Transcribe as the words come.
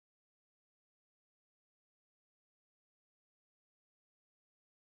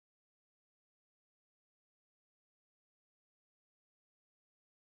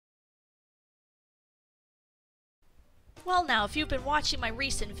Well now, if you've been watching my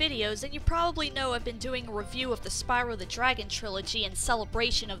recent videos, then you probably know I've been doing a review of the Spyro the Dragon trilogy in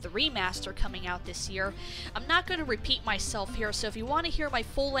celebration of the remaster coming out this year. I'm not going to repeat myself here, so if you want to hear my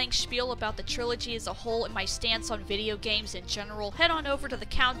full-length spiel about the trilogy as a whole and my stance on video games in general, head on over to the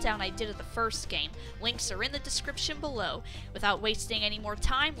countdown I did of the first game. Links are in the description below. Without wasting any more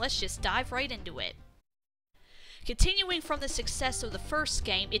time, let's just dive right into it. Continuing from the success of the first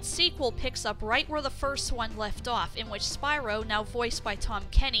game, its sequel picks up right where the first one left off, in which Spyro, now voiced by Tom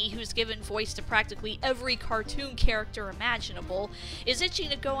Kenny, who's given voice to practically every cartoon character imaginable, is itching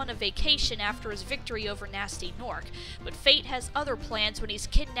to go on a vacation after his victory over Nasty Nork, but fate has other plans when he's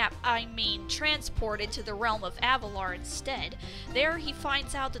transported to the realm of Avalar instead. There he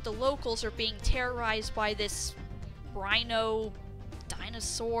finds out that the locals are being terrorized by this rhino,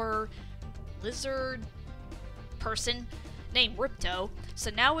 dinosaur, lizard person named Ripto. So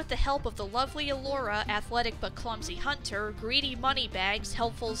now with the help of the lovely Allura, athletic but clumsy Hunter, greedy moneybags,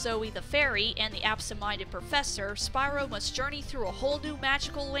 helpful Zoe the fairy, and the absent-minded professor, Spyro must journey through a whole new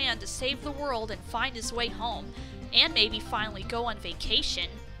magical land to save the world and find his way home. And maybe finally go on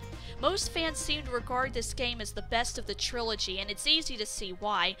vacation. Most fans seem to regard this game as the best of the trilogy, and it's easy to see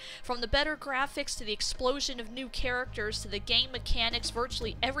why. From the better graphics to the explosion of new characters to the game mechanics,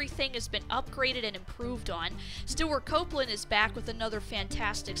 virtually everything has been upgraded and improved on. Stuart Copeland is back with another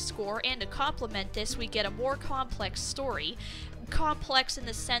fantastic score, and to complement this, we get a more complex story. Complex in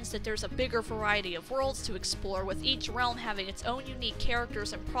the sense that there's a bigger variety of worlds to explore, with each realm having its own unique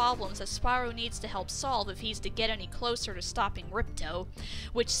characters and problems that Spyro needs to help solve if he's to get any closer to stopping Ripto.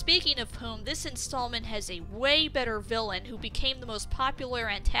 Which, speaking of whom, this installment has a way better villain who became the most popular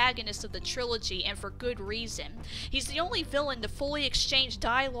antagonist of the trilogy, and for good reason. He's the only villain to fully exchange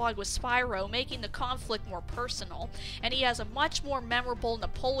dialogue with Spyro, making the conflict more personal, and he has a much more memorable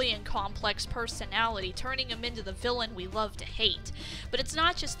Napoleon complex personality, turning him into the villain we love to hate. But it's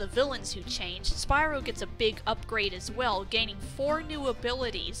not just the villains who change. Spyro gets a big upgrade as well, gaining 4 new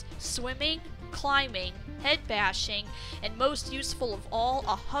abilities: swimming, climbing, head bashing, and most useful of all,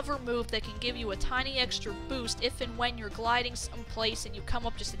 a hover move that can give you a tiny extra boost if and when you're gliding someplace and you come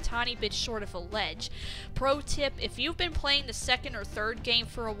up just a tiny bit short of a ledge. Pro tip, if you've been playing the second or third game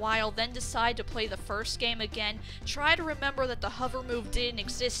for a while, then decide to play the first game again, try to remember that the hover move didn't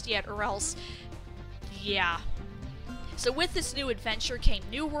exist yet, or else, yeah. So with this new adventure came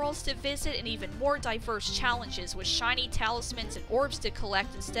new worlds to visit and even more diverse challenges with shiny talismans and orbs to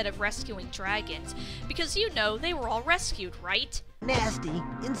collect instead of rescuing dragons. Because you know, they were all rescued, right? Nasty,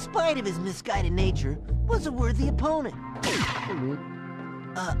 in spite of his misguided nature, was a worthy opponent.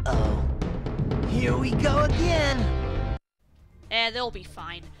 Uh-oh. Here we go again! They'll be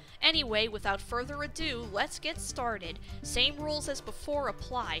fine. Anyway, without further ado, let's get started. Same rules as before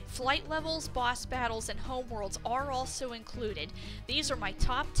apply. Flight levels, boss battles, and homeworlds are also included. These are my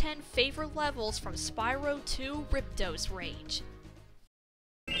top 10 favorite levels from Spyro 2 Ripto's Rage.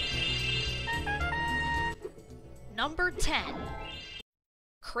 Number 10.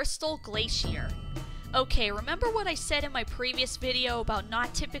 Crystal Glacier. Okay, remember what I said in my previous video about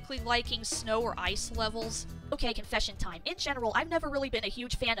not typically liking snow or ice levels? Okay, confession time. In general, I've never really been a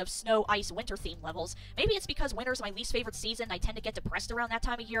huge fan of snow, ice, winter-themed levels. Maybe it's because winter's my least favorite season and I tend to get depressed around that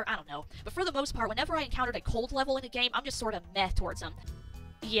time of year, I don't know. But for the most part, whenever I encountered a cold level in a game, I'm just sort of meh towards them.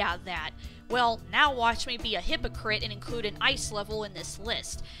 Yeah, that. Well, now watch me be a hypocrite and include an ice level in this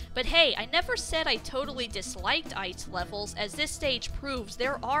list. But hey, I never said I totally disliked ice levels, as this stage proves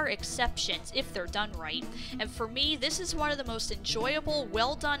there are exceptions if they're done right. And for me, this is one of the most enjoyable,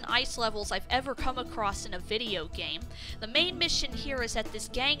 well-done ice levels I've ever come across in a video game. The main mission here is that this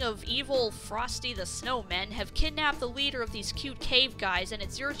gang of evil Frosty the Snowmen have kidnapped the leader of these cute cave guys, and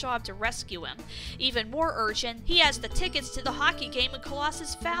it's your job to rescue him. Even more urgent, he has the tickets to the hockey game in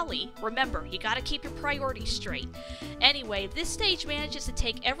Colossus Valley. Remember, you gotta keep your priorities straight. Anyway, this stage manages to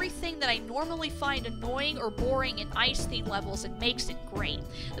take everything that I normally find annoying or boring in ice-themed levels and makes it great.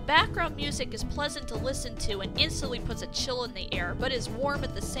 The background music is pleasant to listen to and instantly puts a chill in the air, but is warm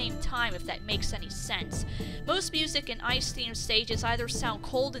at the same time, if that makes any sense. Most music in ice-themed stages either sound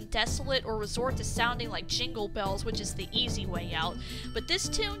cold and desolate or resort to sounding like jingle bells, which is the easy way out. But this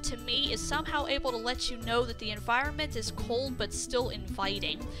tune, to me, is somehow able to let you know that the environment is cold but still inviting.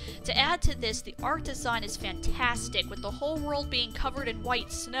 exciting. To add to this, the art design is fantastic, with the whole world being covered in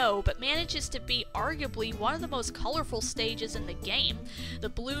white snow, but manages to be arguably one of the most colorful stages in the game. The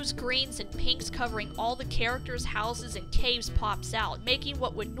blues, greens, and pinks covering all the characters, houses, and caves pops out, making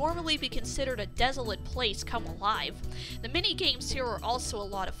what would normally be considered a desolate place come alive. The mini-games here are also a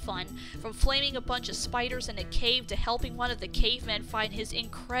lot of fun, from flaming a bunch of spiders in a cave to helping one of the cavemen find his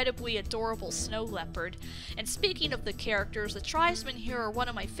incredibly adorable snow leopard. And speaking of the characters, the tribesmen here are one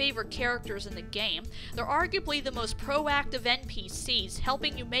of my favorite characters in the game. They're arguably the most proactive NPCs,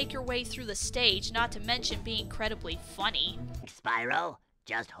 helping you make your way through the stage, not to mention being incredibly funny. Spyro,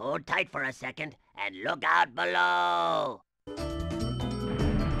 just hold tight for a second and look out below!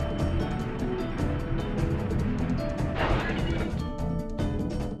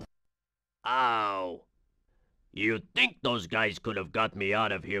 Ow! You'd think those guys could have got me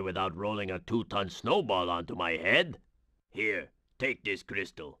out of here without rolling a 2-ton snowball onto my head? Here, take this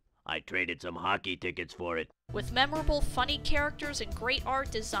crystal. I traded some hockey tickets for it. With memorable, funny characters and great art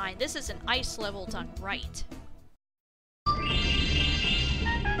design, this is an ice level done right.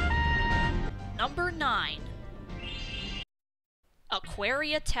 Number 9.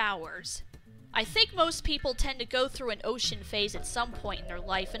 Aquaria Towers. I think most people tend to go through an ocean phase at some point in their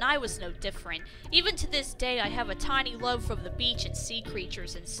life, and I was no different. Even to this day, I have a tiny love for the beach and sea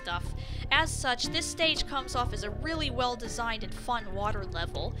creatures and stuff. As such, this stage comes off as a really well-designed and fun water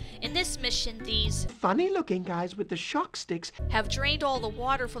level. In this mission, these funny-looking guys with the shock sticks have drained all the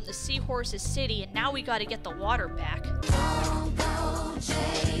water from the seahorse's city, and now we gotta get the water back. Don't go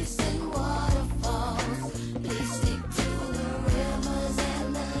chasing waterfalls. Please stick to the rivers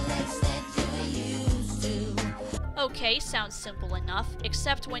and the lakes that you're used to. Okay, sounds simple enough,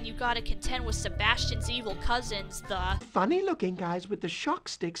 except when you gotta contend with Sebastian's evil cousins, the funny-looking guys with the shock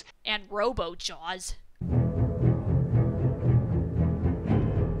sticks and Robo-Jaws.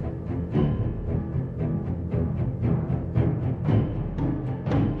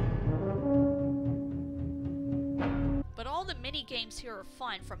 But all the mini-games here are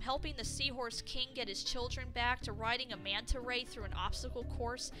fun, from helping the Seahorse King get his children back to riding a manta ray through an obstacle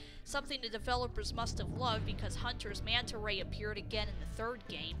course, something the developers must have loved because Hunter's manta ray appeared again in the third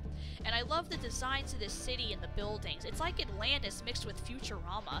game. And I love the designs of this city and the buildings. It's like Atlantis mixed with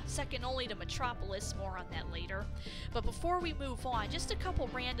Futurama, second only to Metropolis, more on that later. But before we move on, just a couple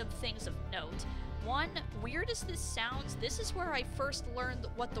random things of note. One, weird as this sounds, this is where I first learned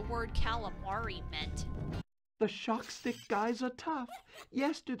what the word calamari meant. The shock stick guys are tough.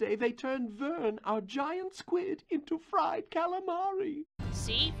 Yesterday they turned Vern, our giant squid, into fried calamari.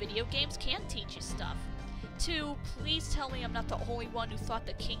 See, video games can teach you stuff. 2, please tell me I'm not the only one who thought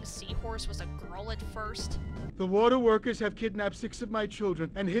the King's Seahorse was a girl at first. The water workers have kidnapped 6 of my children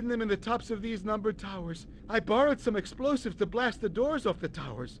and hidden them in the tops of these numbered towers. I borrowed some explosives to blast the doors off the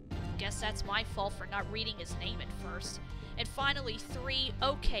towers. Guess that's my fault for not reading his name at first. And finally, 3,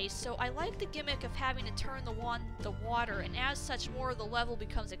 okay, so I like the gimmick of having to turn the water, and as such more of the level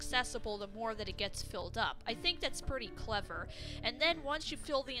becomes accessible the more that it gets filled up. I think that's pretty clever. And then once you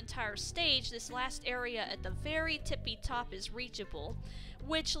fill the entire stage, this last area at the very tippy top is reachable,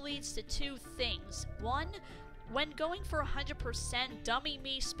 which leads to 2 things. 1, when going for 100%, dummy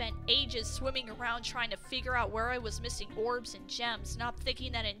me spent ages swimming around trying to figure out where I was missing orbs and gems, not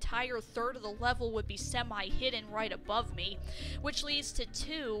thinking that an entire third of the level would be semi-hidden right above me. Which leads to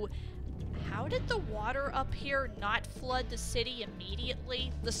 2, how did the water up here not flood the city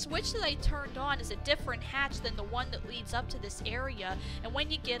immediately? The switch that I turned on is a different hatch than the one that leads up to this area, and when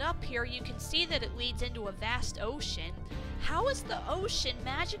you get up here you can see that it leads into a vast ocean. How is the ocean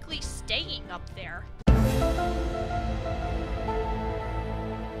magically staying up there?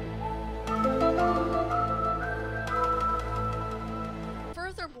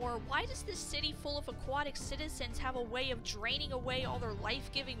 Furthermore, why does this city full of aquatic citizens have a way of draining away all their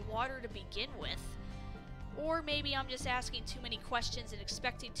life-giving water to begin with? Or maybe I'm just asking too many questions and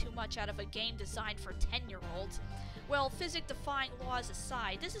expecting too much out of a game designed for 10-year-olds. Well, physics-defying laws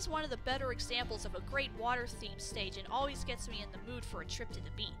aside, this is one of the better examples of a great water-themed stage and always gets me in the mood for a trip to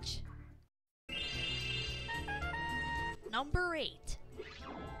the beach. Number 8.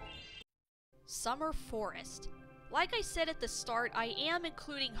 Summer Forest. Like I said at the start, I am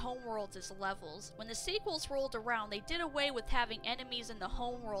including homeworlds as levels. When the sequels rolled around, they did away with having enemies in the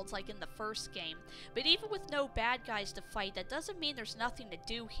homeworlds like in the first game. But even with no bad guys to fight, that doesn't mean there's nothing to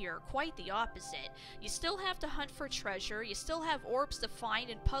do here, quite the opposite. You still have to hunt for treasure, you still have orbs to find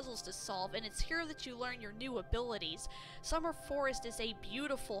and puzzles to solve, and it's here that you learn your new abilities. Summer Forest is a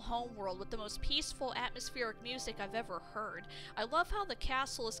beautiful homeworld with the most peaceful atmospheric music I've ever heard. I love how the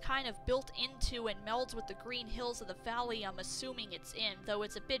castle is kind of built into and melds with the green hills of the valley I'm assuming it's in, though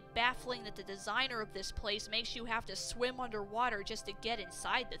it's a bit baffling that the designer of this place makes you have to swim underwater just to get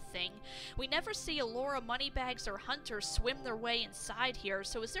inside the thing. We never see Elora, Moneybags, or Hunter swim their way inside here,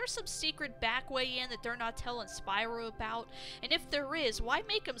 so is there some secret back way in that they're not telling Spyro about? And if there is, why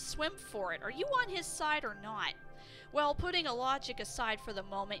make him swim for it? Are you on his side or not? Well, putting a logic aside for the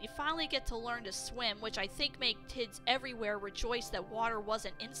moment, you finally get to learn to swim, which I think made kids everywhere rejoice that water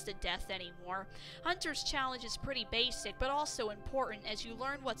wasn't insta-death anymore. Hunter's challenge is pretty basic, but also important as you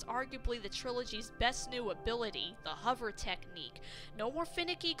learn what's arguably the trilogy's best new ability, the hover technique. No more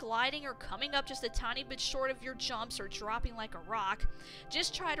finicky gliding or coming up just a tiny bit short of your jumps or dropping like a rock.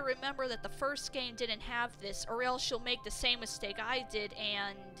 Just try to remember that the first game didn't have this, or else you'll make the same mistake I did,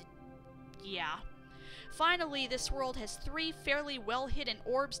 and yeah. Finally, this world has 3 fairly well-hidden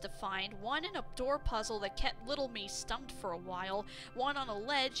orbs to find, one in a door puzzle that kept little me stumped for a while, one on a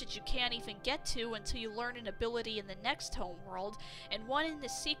ledge that you can't even get to until you learn an ability in the next homeworld, and one in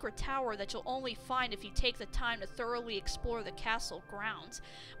this secret tower that you'll only find if you take the time to thoroughly explore the castle grounds.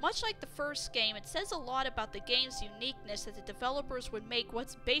 Much like the first game, it says a lot about the game's uniqueness that the developers would make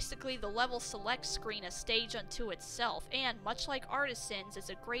what's basically the level select screen a stage unto itself, and much like Artisans, is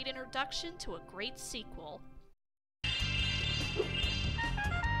a great introduction to a great sequel.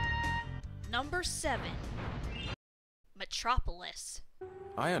 Number 7. Metropolis.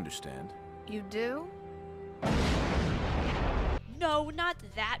 I understand. You do? No, not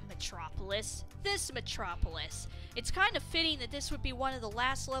that Metropolis. This Metropolis. It's kind of fitting that this would be one of the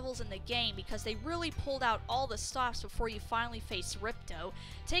last levels in the game because they really pulled out all the stops before you finally face Ripto.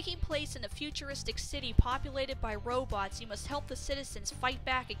 Taking place in a futuristic city populated by robots, you must help the citizens fight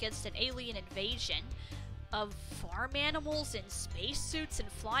back against an alien invasion. Of farm animals in spacesuits and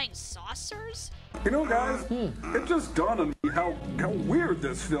flying saucers? You know, guys, it just dawned on me how weird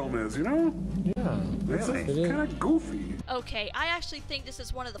this film is, you know? Yeah, It's kind of goofy. Okay, I actually think this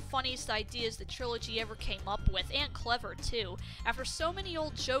is one of the funniest ideas the trilogy ever came up with, and clever too. After so many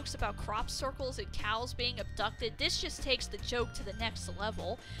old jokes about crop circles and cows being abducted, this just takes the joke to the next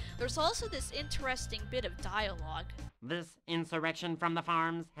level. There's also this interesting bit of dialogue. This insurrection from the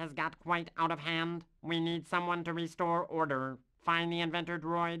farms has got quite out of hand. We need someone to restore order. Find the inventor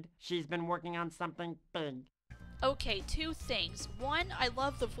droid. She's been working on something big. Okay, 2 things. One, I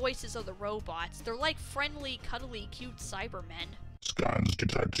love the voices of the robots. They're like friendly, cuddly, cute Cybermen. Scans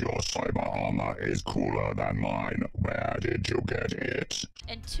detect your cyber armor is cooler than mine. Where did you get it?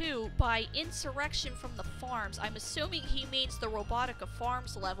 And 2, by insurrection from the farms, I'm assuming he means the Robotica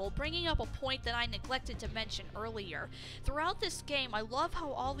Farms level, bringing up a point that I neglected to mention earlier. Throughout this game, I love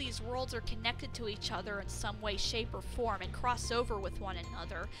how all these worlds are connected to each other in some way, shape, or form, and cross over with one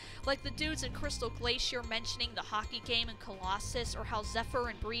another. Like the dudes in Crystal Glacier mentioning the hockey game in Colossus, or how Zephyr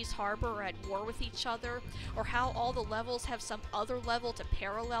and Breeze Harbor are at war with each other, or how all the levels have some other level to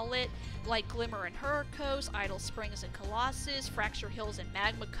parallel it, like Glimmer and Hurricos, Idle Springs and Colossus, Fracture Hills and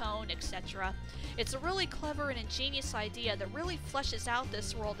Magma Cone, etc. It's a really clever and ingenious idea that really fleshes out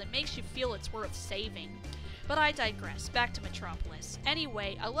this world and makes you feel it's worth saving. But I digress, back to Metropolis.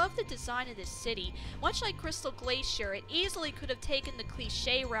 Anyway, I love the design of this city. Much like Crystal Glacier, it easily could have taken the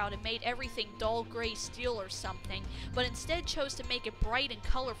cliche route and made everything dull gray steel or something, but instead chose to make it bright and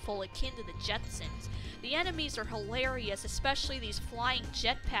colorful akin to the Jetsons. The enemies are hilarious, especially these flying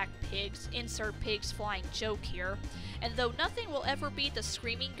jetpack pigs, insert pigs flying joke here. And though nothing will ever beat the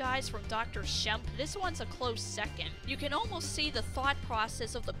screaming guys from Dr. Shemp, this one's a close second. You can almost see the thought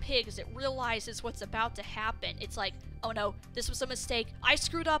process of the pig as it realizes what's about to happen. It's like, oh no, this was a mistake, I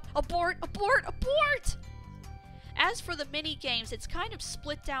screwed up, abort, abort, abort! As for the mini-games, it's kind of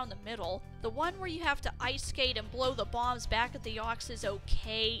split down the middle. The one where you have to ice skate and blow the bombs back at the Ox is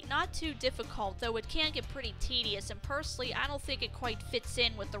okay, not too difficult, though it can get pretty tedious, and personally I don't think it quite fits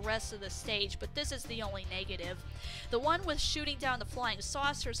in with the rest of the stage, but this is the only negative. The one with shooting down the flying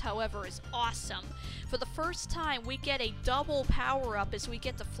saucers, however, is awesome. For the first time, we get a double power-up as we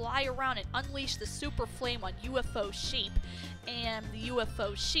get to fly around and unleash the super flame on UFO sheep. And the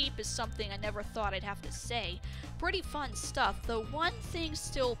UFO sheep is something I never thought I'd have to say. Pretty fun stuff, though one thing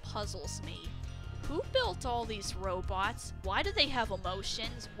still puzzles me. Who built all these robots? Why do they have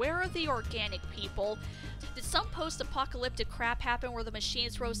emotions? Where are the organic people? Did some post-apocalyptic crap happen where the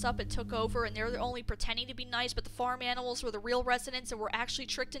machines rose up and took over and they're only pretending to be nice, but the farm animals were the real residents and were actually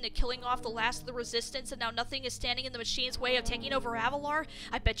tricked into killing off the last of the resistance, and now nothing is standing in the machine's way of taking over Avalar?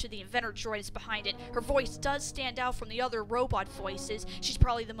 I bet you the inventor droid is behind it. Her voice does stand out from the other robot voices. She's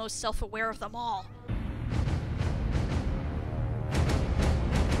probably the most self-aware of them all.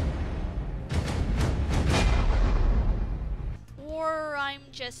 Or I'm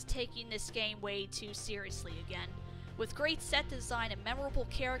just taking this game way too seriously again. With great set design and memorable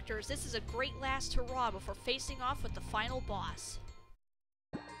characters, this is a great last hurrah before facing off with the final boss.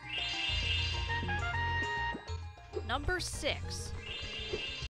 Number 6.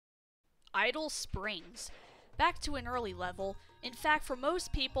 Idle Springs. Back to an early level. In fact, for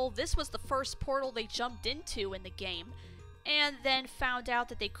most people, this was the first portal they jumped into in the game, and then found out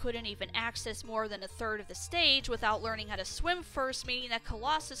that they couldn't even access more than a third of the stage without learning how to swim first, meaning that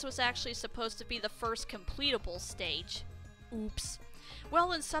Colossus was actually supposed to be the first completable stage. Oops.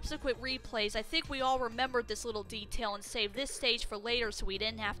 Well, in subsequent replays, I think we all remembered this little detail and saved this stage for later so we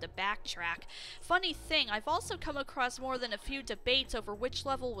didn't have to backtrack. Funny thing, I've also come across more than a few debates over which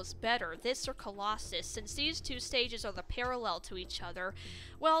level was better, this or Colossus, since these two stages are the parallel to each other.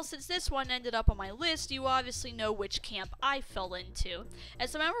 Well, since this one ended up on my list, you obviously know which camp I fell into.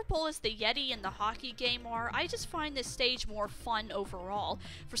 As memorable as the Yeti and the hockey game are, I just find this stage more fun overall.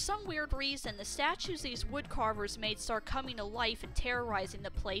 For some weird reason, the statues these woodcarvers made start coming to life and terrorizing the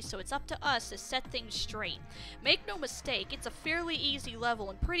place, so it's up to us to set things straight. Make no mistake, it's a fairly easy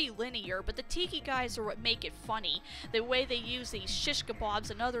level and pretty linear, but the tiki guys are what make it funny. The way they use these shish kebabs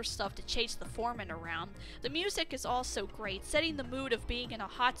and other stuff to chase the foreman around. The music is also great, setting the mood of being in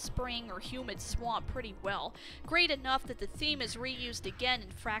a hot spring or humid swamp pretty well. Great enough that the theme is reused again in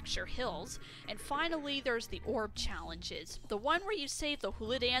Fracture Hills. And finally, there's the orb challenges. The one where you save the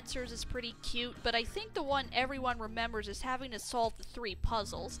hula dancers is pretty cute, but I think the one everyone remembers is having to solve the 3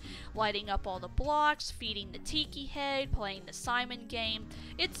 puzzles. Lighting up all the blocks, feeding the tiki head, playing the Simon game.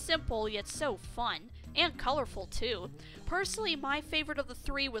 It's simple yet so fun. And colorful too. Personally, my favorite of the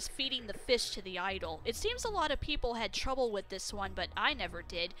 3 was feeding the fish to the idol. It seems a lot of people had trouble with this one, but I never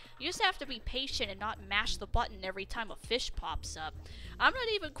did. You just have to be patient and not mash the button every time a fish pops up. I'm not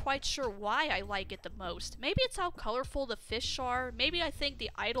even quite sure why I like it the most. Maybe it's how colorful the fish are. Maybe I think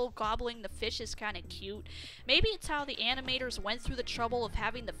the idol gobbling the fish is kinda cute. Maybe it's how the animators went through the trouble of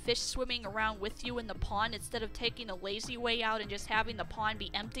having the fish swimming around with you in the pond instead of taking a lazy way out and just having the pond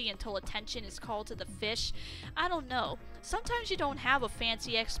be empty until attention is called to the fish. I don't know. Sometimes you don't have a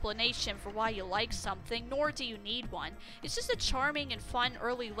fancy explanation for why you like something, nor do you need one. It's just a charming and fun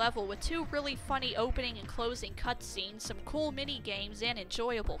early level with 2 really funny opening and closing cutscenes, some cool mini-games, and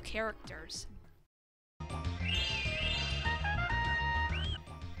enjoyable characters.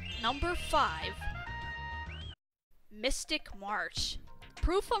 Number 5. Mystic March.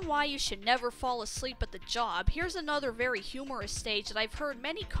 Proof on why you should never fall asleep at the job, here's another very humorous stage that I've heard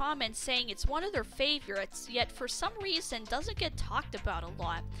many comments saying it's one of their favorites, yet for some reason doesn't get talked about a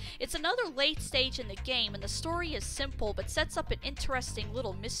lot. It's another late stage in the game, and the story is simple but sets up an interesting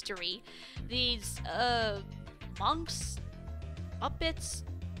little mystery. These, monks?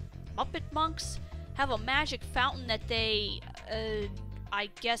 Muppet monks? Have a magic fountain that they,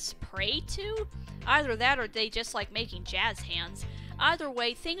 I guess pray to? Either that or they just like making jazz hands. Either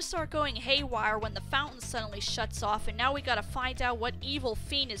way, things start going haywire when the fountain suddenly shuts off, and now we gotta find out what evil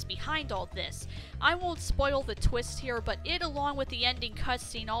fiend is behind all this. I won't spoil the twist here, but it, along with the ending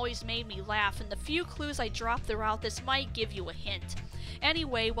cutscene, always made me laugh, and the few clues I dropped throughout this might give you a hint.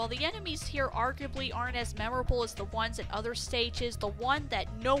 Anyway, while the enemies here arguably aren't as memorable as the ones at other stages, the one that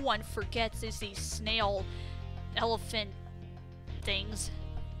no one forgets is these snail elephant things.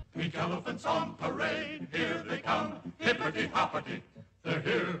 Pink elephants on parade, here they come, hippity-hoppity. They're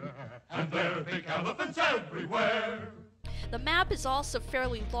here, and there, pink elephants everywhere. The map is also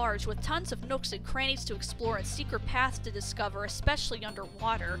fairly large, with tons of nooks and crannies to explore and secret paths to discover, especially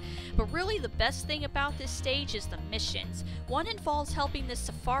underwater. But really the best thing about this stage is the missions. One involves helping this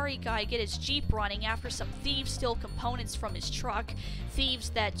safari guy get his Jeep running after some thieves steal components from his truck. Thieves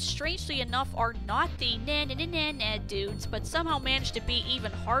that, strangely enough, are not the na-na-na-na-na dudes, but somehow manage to be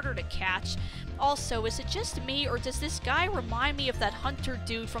even harder to catch. Also, is it just me, or does this guy remind me of that hunter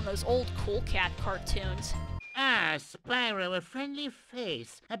dude from those old Cool Cat cartoons? Ah, Spyro, a friendly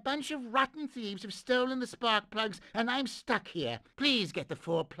face. A bunch of rotten thieves have stolen the spark plugs, and I'm stuck here. Please get the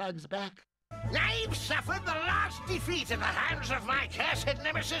 4 plugs back. I've suffered the last defeat at the hands of my cursed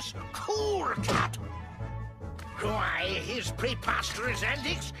nemesis, Cool Cat. Why, his preposterous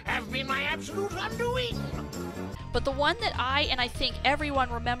antics have been my absolute undoing. But the one that I think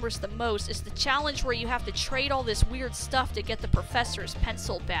everyone remembers the most is the challenge where you have to trade all this weird stuff to get the professor's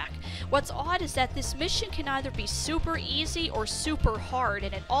pencil back. What's odd is that this mission can either be super easy or super hard,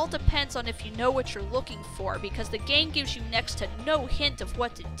 and it all depends on if you know what you're looking for, because the game gives you next to no hint of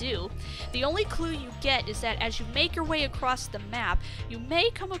what to do. The only clue you get is that as you make your way across the map, you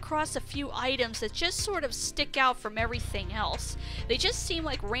may come across a few items that just sort of stick out out from everything else. They just seem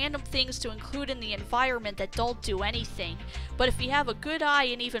like random things to include in the environment that don't do anything, but if you have a good eye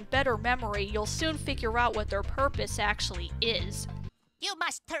and even better memory, you'll soon figure out what their purpose actually is. You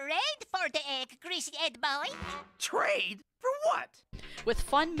must trade for the egg, greasy head boy. Trade? For what? With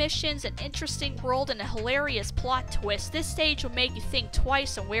fun missions, an interesting world, and a hilarious plot twist, this stage will make you think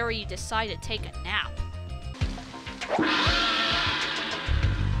twice on where you decide to take a nap.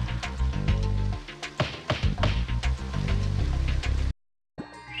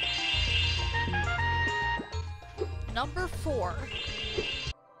 Number 4.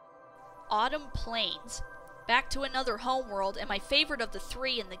 Autumn Plains. Back to another homeworld, and my favorite of the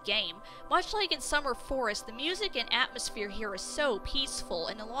 3 in the game. Much like in Summer Forest, the music and atmosphere here is so peaceful,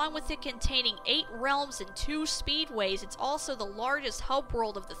 and along with it containing 8 realms and 2 speedways, it's also the largest hub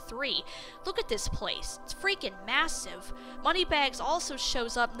world of the 3. Look at this place. It's freaking massive. Moneybags also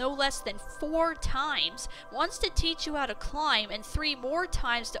shows up no less than 4 times. Once to teach you how to climb, and 3 more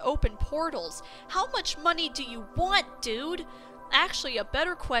times to open portals. How much money do you want, dude? Actually, a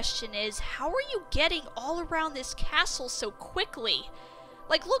better question is, how are you getting all around this castle so quickly?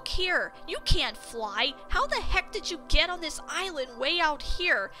 Like, look here, you can't fly. How the heck did you get on this island way out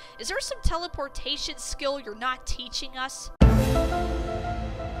here? Is there some teleportation skill you're not teaching us?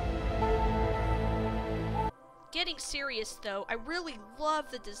 Getting serious though, I really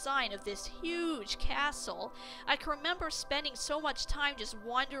love the design of this huge castle. I can remember spending so much time just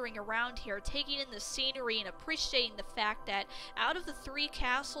wandering around here, taking in the scenery and appreciating the fact that out of the 3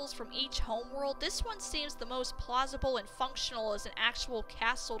 castles from each homeworld, this one seems the most plausible and functional as an actual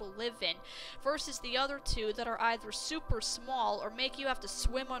castle to live in, versus the other 2 that are either super small or make you have to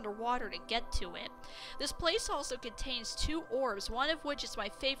swim underwater to get to it. This place also contains 2 orbs, one of which is my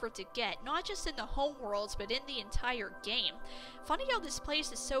favorite to get, not just in the homeworlds but in the entire game. Funny how this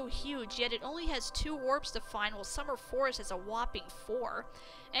place is so huge, yet it only has 2 orbs to find, while Summer Forest has a whopping 4.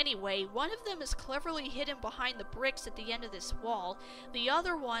 Anyway, one of them is cleverly hidden behind the bricks at the end of this wall. The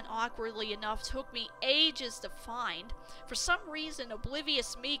other one, awkwardly enough, took me ages to find. For some reason,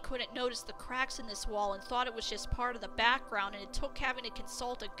 oblivious me couldn't notice the cracks in this wall and thought it was just part of the background, and it took having to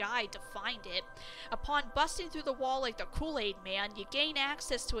consult a guide to find it. Upon busting through the wall like the Kool-Aid Man, you gain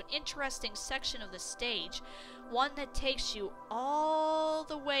access to an interesting section of the stage. One that takes you all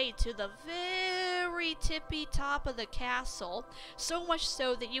the way to the very tippy top of the castle, so much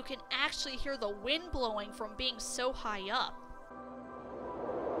so that you can actually hear the wind blowing from being so high up.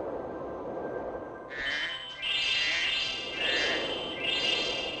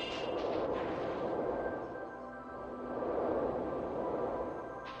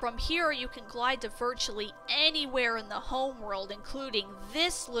 From here, you can glide to virtually anywhere in the homeworld, including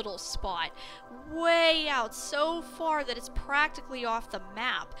this little spot, way out so far that it's practically off the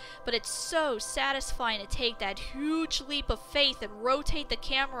map. But it's so satisfying to take that huge leap of faith and rotate the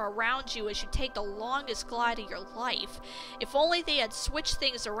camera around you as you take the longest glide of your life. If only they had switched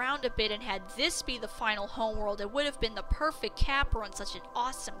things around a bit and had this be the final homeworld, it would have been the perfect capper on such an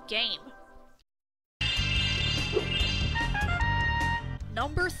awesome game.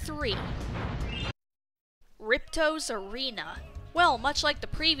 Number 3. Ripto's Arena. Well, much like the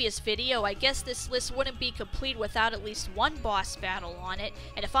previous video, I guess this list wouldn't be complete without at least one boss battle on it,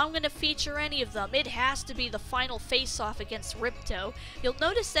 and if I'm going to feature any of them, it has to be the final face-off against Ripto. You'll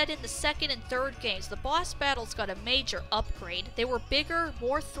notice that in the second and third games, the boss battles got a major upgrade. They were bigger,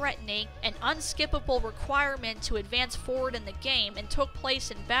 more threatening, an unskippable requirement to advance forward in the game, and took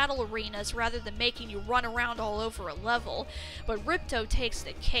place in battle arenas rather than making you run around all over a level. But Ripto takes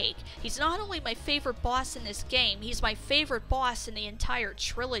the cake. He's not only my favorite boss in this game, he's my favorite boss in the entire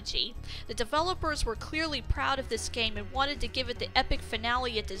trilogy. The developers were clearly proud of this game and wanted to give it the epic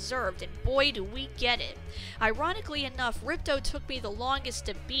finale it deserved, and boy do we get it. Ironically enough, Ripto took me the longest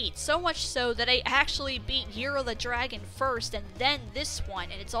to beat, so much so that I actually beat Year of the Dragon first and then this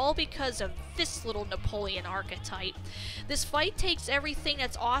one, and it's all because of this little Napoleon archetype. This fight takes everything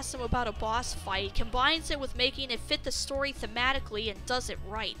that's awesome about a boss fight, combines it with making it fit the story thematically, and does it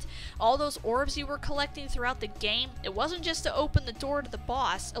right. All those orbs you were collecting throughout the game, it wasn't just to open the door to the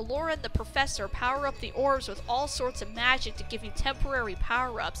boss. Elora and the professor power up the orbs with all sorts of magic to give you temporary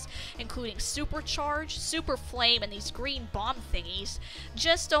power-ups, including Supercharge, Super Flame, and these green bomb thingies.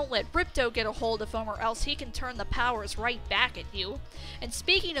 Just don't let Ripto get a hold of them, or else he can turn the powers right back at you. And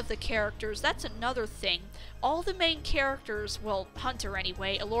speaking of the characters, that's another thing. All the main characters, well, Hunter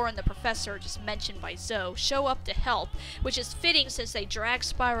anyway, Elora and the Professor, just mentioned by Zoe, show up to help, which is fitting since they dragged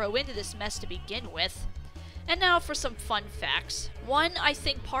Spyro into this mess to begin with. And now for some fun facts. One, I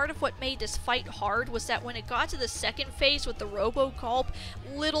think part of what made this fight hard was that when it got to the second phase with the Robo-Gulp,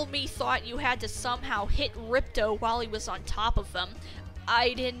 little me thought you had to somehow hit Ripto while he was on top of him.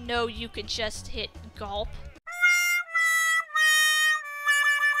 I didn't know you could just hit Gulp.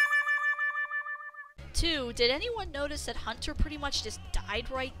 2, did anyone notice that Hunter pretty much just died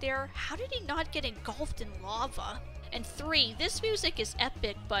right there? How did he not get engulfed in lava? And 3, this music is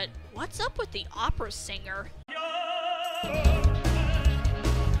epic, but what's up with the opera singer?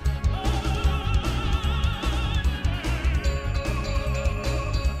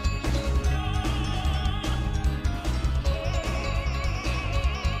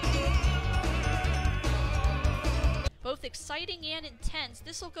 Both exciting and intense,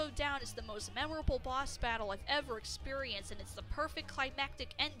 this'll go down as the most memorable boss battle I've ever experienced, and it's the perfect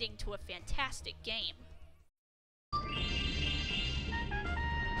climactic ending to a fantastic game.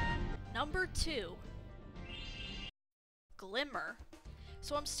 Number 2. Glimmer.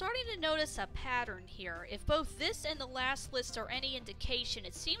 So I'm starting to notice a pattern here. If both this and the last list are any indication,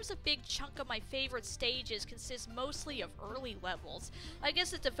 it seems a big chunk of my favorite stages consists mostly of early levels. I guess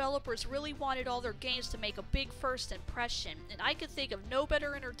the developers really wanted all their games to make a big first impression, and I could think of no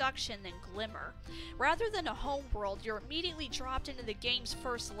better introduction than Glimmer. Rather than a home world, you're immediately dropped into the game's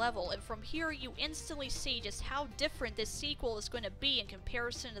first level, and from here you instantly see just how different this sequel is going to be in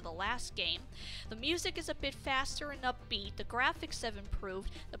comparison to the last game. The music is a bit faster and upbeat, the graphics have improved,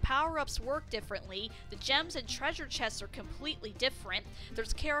 the power-ups work differently, the gems and treasure chests are completely different,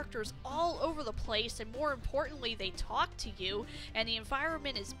 there's characters all over the place, and more importantly they talk to you, and the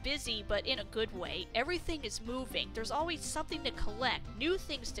environment is busy but in a good way. Everything is moving, there's always something to collect, new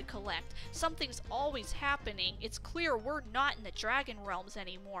things to collect, something's always happening. It's clear we're not in the Dragon Realms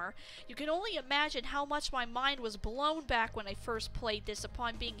anymore. You can only imagine how much my mind was blown back when I first played this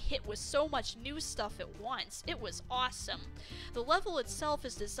upon being hit with so much new stuff at once. It was awesome. The level itself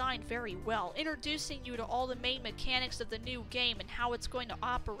is designed very well, introducing you to all the main mechanics of the new game and how it's going to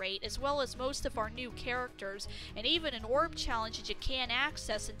operate, as well as most of our new characters, and even an orb challenge that you can't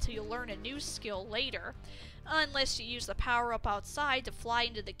access until you learn a new skill later. Unless you use the power-up outside to fly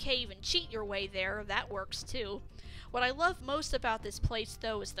into the cave and cheat your way there, that works too. What I love most about this place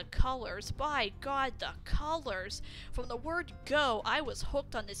though is the colors. By God, the colors! From the word go, I was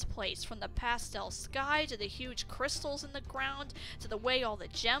hooked on this place. From the pastel sky, to the huge crystals in the ground, to the way all the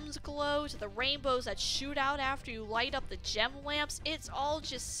gems glow, to the rainbows that shoot out after you light up the gem lamps. It's all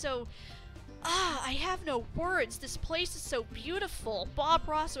just so... I have no words. This place is so beautiful. Bob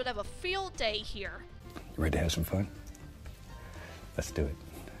Ross would have a field day here. You ready to have some fun? Let's do it.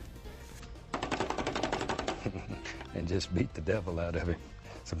 And just beat the devil out of him.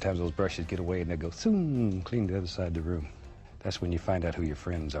 Sometimes those brushes get away and they go soon, clean the other side of the room. That's when you find out who your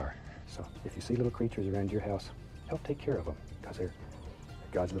friends are. So if you see little creatures around your house, help take care of them, because they're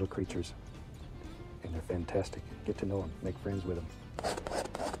God's little creatures. And they're fantastic. Get to know them, make friends with them.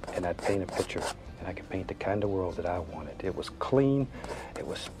 And I'd paint a picture, and I could paint the kind of world that I wanted. It was clean, it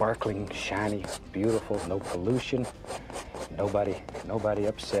was sparkling, shiny, beautiful, no pollution, nobody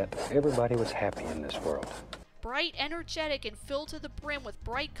upset. Everybody was happy in this world. Bright, energetic, and filled to the brim with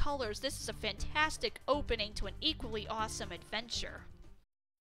bright colors, this is a fantastic opening to an equally awesome adventure.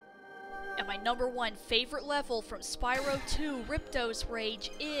 And my number 1 favorite level from Spyro 2 Ripto's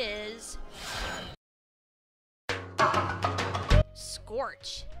Rage is...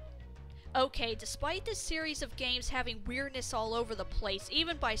 Scorch. Okay, despite this series of games having weirdness all over the place,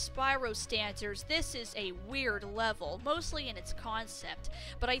 even by Spyro standards, this is a weird level, mostly in its concept.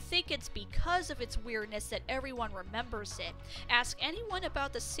 But I think it's because of its weirdness that everyone remembers it. Ask anyone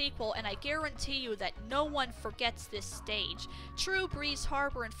about the sequel and I guarantee you that no one forgets this stage. True, Breeze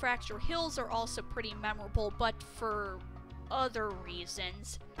Harbor and Fracture Hills are also pretty memorable, but for other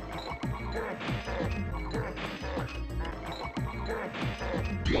reasons.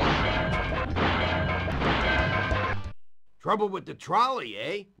 Trouble with the trolley,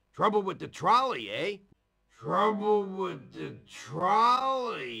 eh? Trouble with the trolley, eh? Trouble with the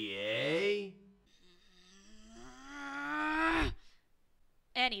trolley, eh?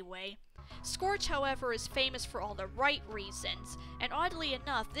 Anyway, Scorch, however, is famous for all the right reasons, and oddly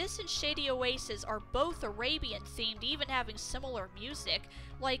enough, this and Shady Oasis are both Arabian-themed, even having similar music.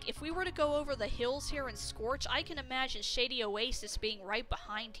 Like, if we were to go over the hills here in Scorch, I can imagine Shady Oasis being right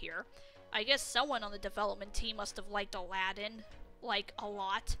behind here. I guess someone on the development team must have liked Aladdin, like, a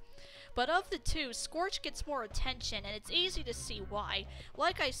lot. But of the two, Scorch gets more attention, and it's easy to see why.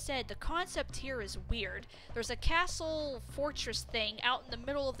 Like I said, the concept here is weird. There's a castle fortress thing out in the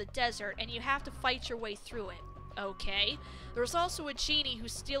middle of the desert, and you have to fight your way through it. Okay. There's also a genie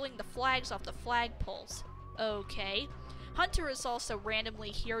who's stealing the flags off the flagpoles. Okay. Hunter is also randomly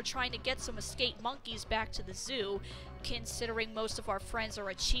here trying to get some escaped monkeys back to the zoo. Considering most of our friends are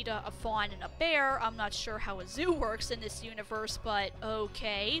a cheetah, a fawn, and a bear, I'm not sure how a zoo works in this universe, but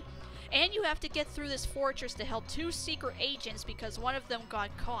okay. And you have to get through this fortress to help 2 secret agents because one of them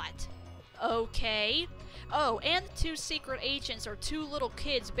got caught. Okay. Oh, and the 2 secret agents are 2 little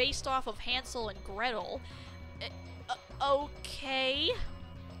kids based off of Hansel and Gretel. Okay.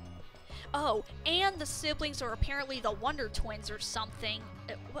 Oh, and the siblings are apparently the Wonder Twins or something.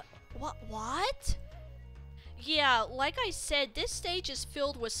 What? Yeah, like I said, this stage is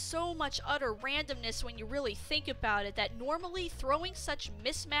filled with so much utter randomness when you really think about it that normally throwing such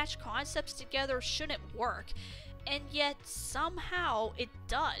mismatched concepts together shouldn't work. And yet, somehow, it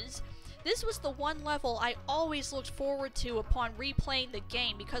does. This was the one level I always looked forward to upon replaying the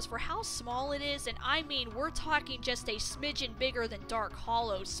game because for how small it is, and I mean we're talking just a smidgen bigger than Dark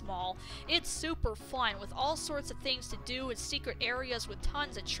Hollow small, it's super fun with all sorts of things to do and secret areas with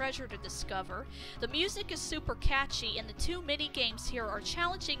tons of treasure to discover. The music is super catchy and the 2 mini-games here are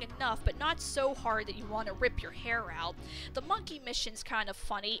challenging enough but not so hard that you want to rip your hair out. The monkey mission's kind of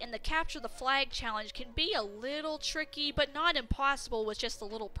funny and the capture the flag challenge can be a little tricky but not impossible with just a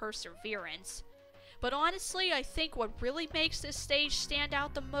little perseverance. But honestly, I think what really makes this stage stand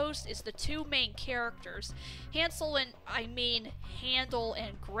out the most is the 2 main characters. Handel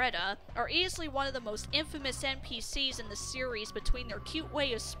and Greta are easily one of the most infamous NPCs in the series between their cute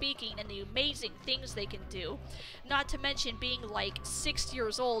way of speaking and the amazing things they can do. Not to mention being like 6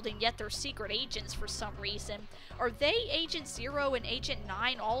 years old and yet they're secret agents for some reason. Are they Agent 0 and Agent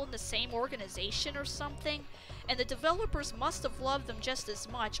 9 all in the same organization or something? And the developers must have loved them just as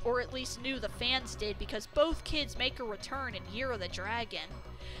much, or at least knew the fans did, because both kids make a return in Year of the Dragon.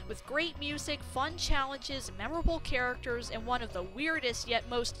 With great music, fun challenges, memorable characters, and one of the weirdest yet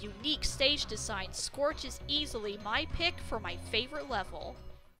most unique stage designs, Scorch is easily my pick for my favorite level.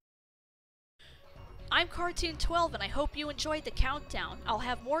 I'm Cartoon12 and I hope you enjoyed the countdown. I'll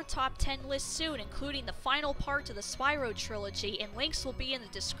have more top 10 lists soon, including the final part of the Spyro trilogy, and links will be in the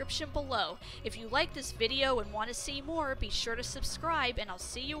description below. If you like this video and want to see more, be sure to subscribe, and I'll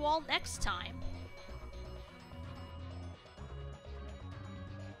see you all next time.